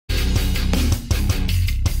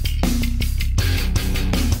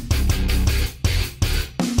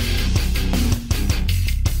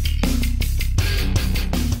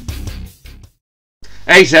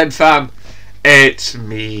Hey Zen fam, it's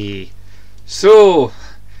me. So,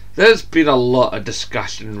 there's been a lot of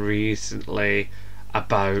discussion recently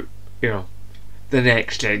about, the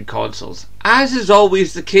next gen consoles. As is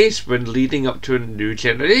always the case when leading up to a new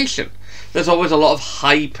generation. There's always a lot of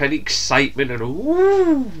hype and excitement and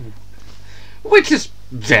woo, which is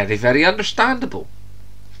very, very understandable.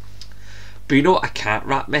 But you know what I can't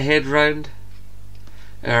wrap my head around?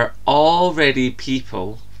 There are already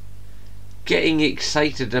people getting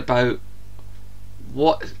excited about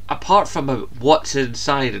what, apart from what's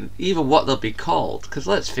inside and even what they'll be called, because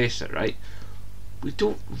let's face it, right, we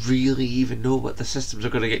don't really even know what the systems are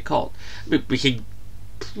going to get called. We can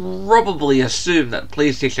probably assume that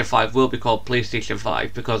PlayStation 5 will be called PlayStation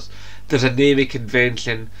 5 because there's a naming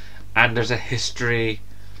convention and there's a history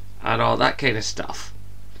and all that kind of stuff.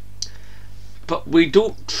 But we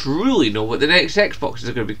don't truly know what the next Xbox is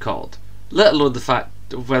going to be called, let alone the fact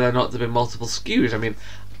of whether or not there'll be multiple SKUs. I mean,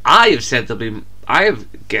 I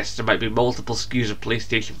have guessed there might be multiple SKUs of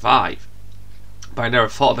PlayStation 5, but I never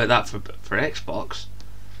thought about that for Xbox,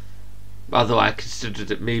 although I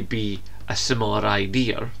considered it may be a similar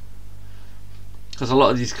idea, because a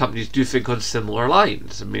lot of these companies do think on similar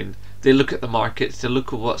lines. I mean, they look at the markets, they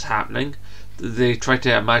look at what's happening, they try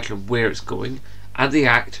to imagine where it's going, and they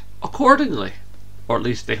act accordingly, or at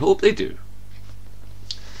least they hope they do.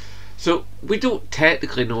 So we don't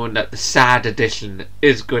technically know that the SAD edition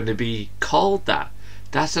is going to be called that.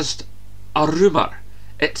 That's just a rumour.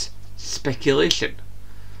 It's speculation.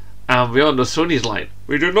 And we all know Sony's line,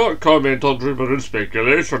 we do not comment on rumour and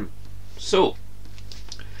speculation. So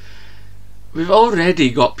we've already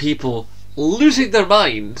got people losing their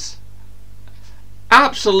minds,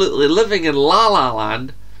 absolutely living in La La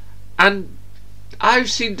Land, and I've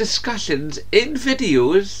seen discussions in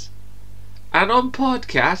videos and on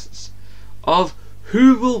podcasts of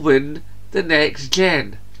who will win the next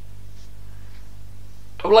gen.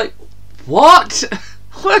 I'm like, what?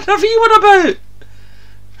 What are you on about?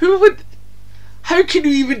 Who would? How can you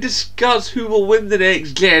even discuss who will win the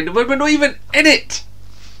next gen when we're not even in it?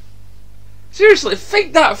 Seriously,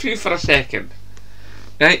 think that through for a second.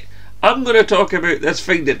 Right? I'm going to talk about this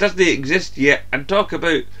thing that doesn't exist yet and talk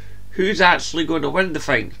about who's actually going to win the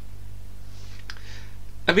thing.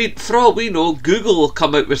 I mean, for all we know, Google will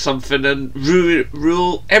come out with something and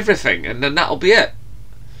rule everything, and then that'll be it.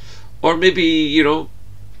 Or maybe,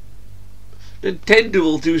 Nintendo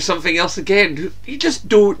will do something else again. You just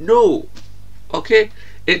don't know. Okay?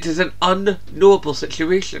 It is an unknowable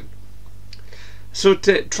situation. So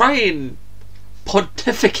to try and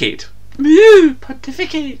pontificate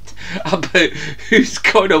about who's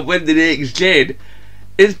going to win the next gen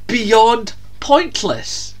is beyond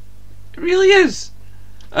pointless. It really is.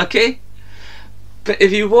 Okay? But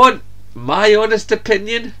if you want my honest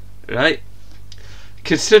opinion, right,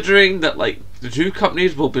 considering that the two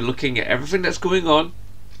companies will be looking at everything that's going on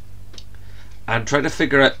and trying to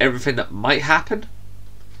figure out everything that might happen,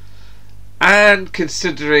 and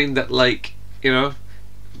considering that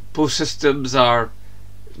both systems are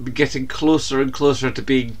getting closer and closer to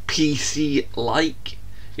being PC-like,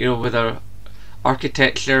 with their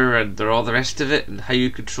architecture and all the rest of it and how you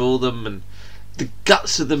control them and the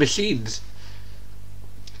guts of the machines,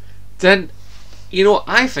 then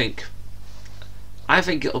I think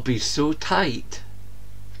it'll be so tight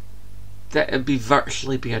that it'll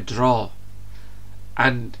virtually be a draw,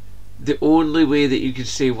 and the only way that you can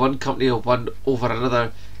say one company will win over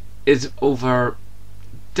another is over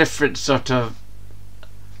different sort of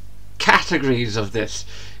categories of this.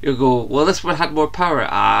 You'll go, well, this one had more power,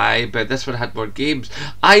 I bet this one had more games,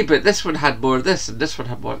 I bet this one had more this, and this one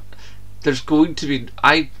had more. There's going to be,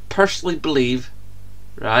 I personally believe,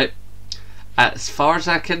 right, as far as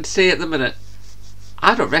I can say at the minute,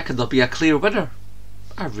 I don't reckon there'll be a clear winner.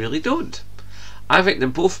 I really don't. I think that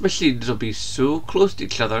both machines will be so close to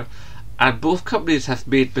each other, and both companies have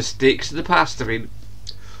made mistakes in the past. I mean,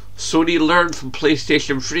 Sony learned from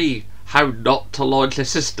PlayStation 3 how not to launch a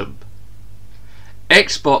system.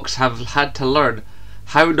 Xbox have had to learn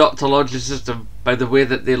how not to launch a system by the way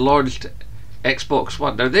that they launched Xbox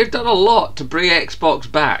One. Now, they've done a lot to bring Xbox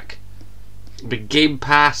back. I mean, Game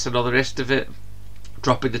Pass and all the rest of it,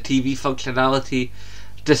 dropping the TV functionality,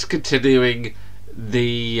 discontinuing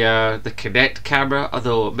the Kinect camera,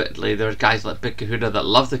 although admittedly there's guys like Big Kahuna that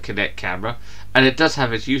love the Kinect camera, and it does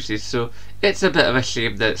have its uses, so it's a bit of a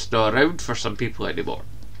shame that it's not around for some people anymore.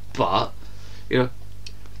 But,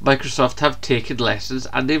 Microsoft have taken lessons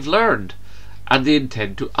and they've learned, and they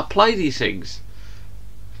intend to apply these things.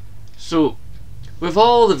 So, with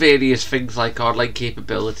all the various things like online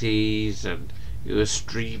capabilities and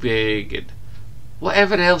streaming and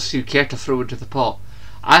whatever else you care to throw into the pot,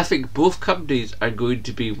 I think both companies are going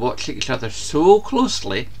to be watching each other so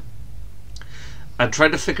closely and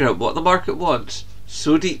trying to figure out what the market wants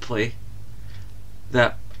so deeply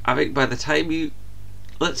that I think by the time you,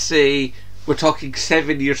 let's say we're talking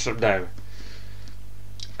 7 years from now,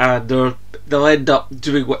 and they'll end up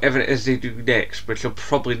doing whatever it is they do next, which will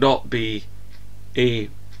probably not be a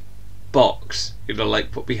box, you know,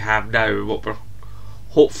 like what we have now and what we're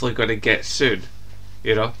hopefully going to get soon,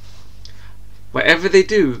 you know. Whatever they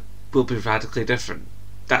do will be radically different.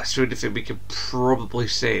 That's the only thing we can probably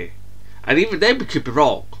say. And even then we could be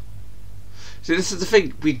wrong. So this is the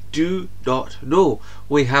thing, we do not know.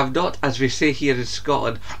 We have not, as we say here in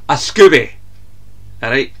Scotland, a Scooby.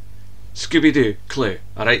 Alright? Scooby-Doo clue.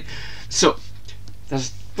 Alright? So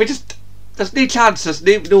there's no chance, there's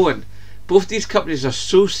no knowing. Both these companies are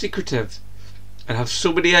so secretive and have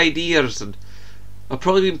so many ideas and have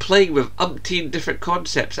probably been playing with umpteen different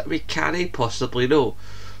concepts that we can't possibly know.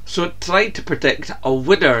 So trying to predict a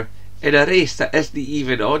winner in a race that isn't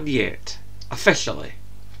even on yet, officially,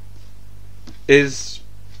 is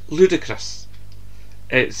ludicrous.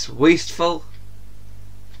 It's wasteful,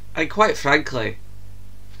 and quite frankly,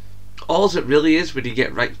 all it really is when you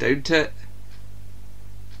get right down to it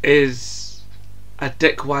is a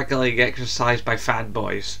dick waggling exercise by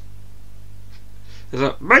fanboys. It's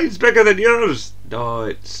like, mine's bigger than yours. No,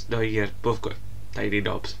 it's no, you're both got tiny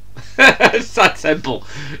knobs. It's that simple.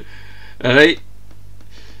 Alright?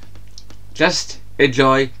 Just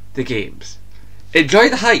enjoy the games. Enjoy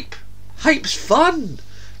the hype. Hype's fun.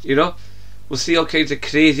 You know? We'll see all kinds of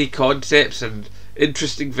crazy concepts and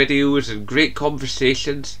interesting videos and great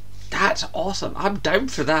conversations. That's awesome. I'm down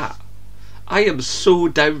for that. I am so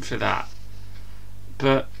down for that.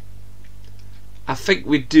 But I think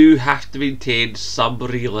we do have to maintain some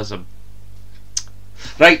realism.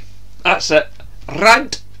 Right, that's it.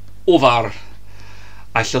 Rant over.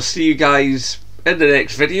 I shall see you guys in the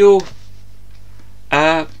next video.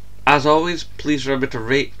 As always, please remember to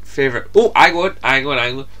rate, favourite. Oh, hang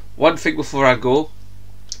on. One thing before I go.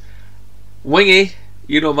 Wingy,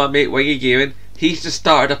 you know my mate Wingy Gaming, he's just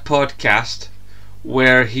started a podcast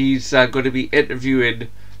where he's going to be interviewing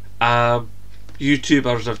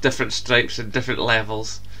YouTubers of different stripes and different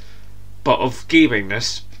levels, but of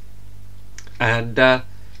gamingness, and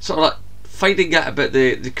sort of like finding out about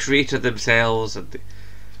the creator themselves and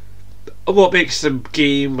what makes them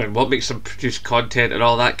game and what makes them produce content and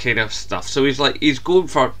all that kind of stuff. So he's going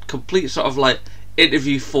for complete sort of like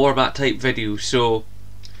interview format type video. So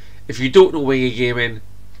if you don't know Wingy Gaming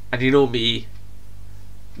and you know me,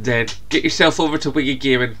 then get yourself over to Wingy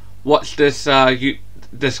Gaming, watch this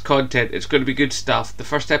this content. It's going to be good stuff. The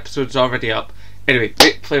first episode's already up. Anyway,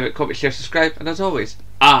 rate, play it, comment, share, subscribe, and as always,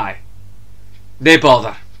 aye, nae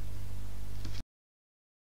bother.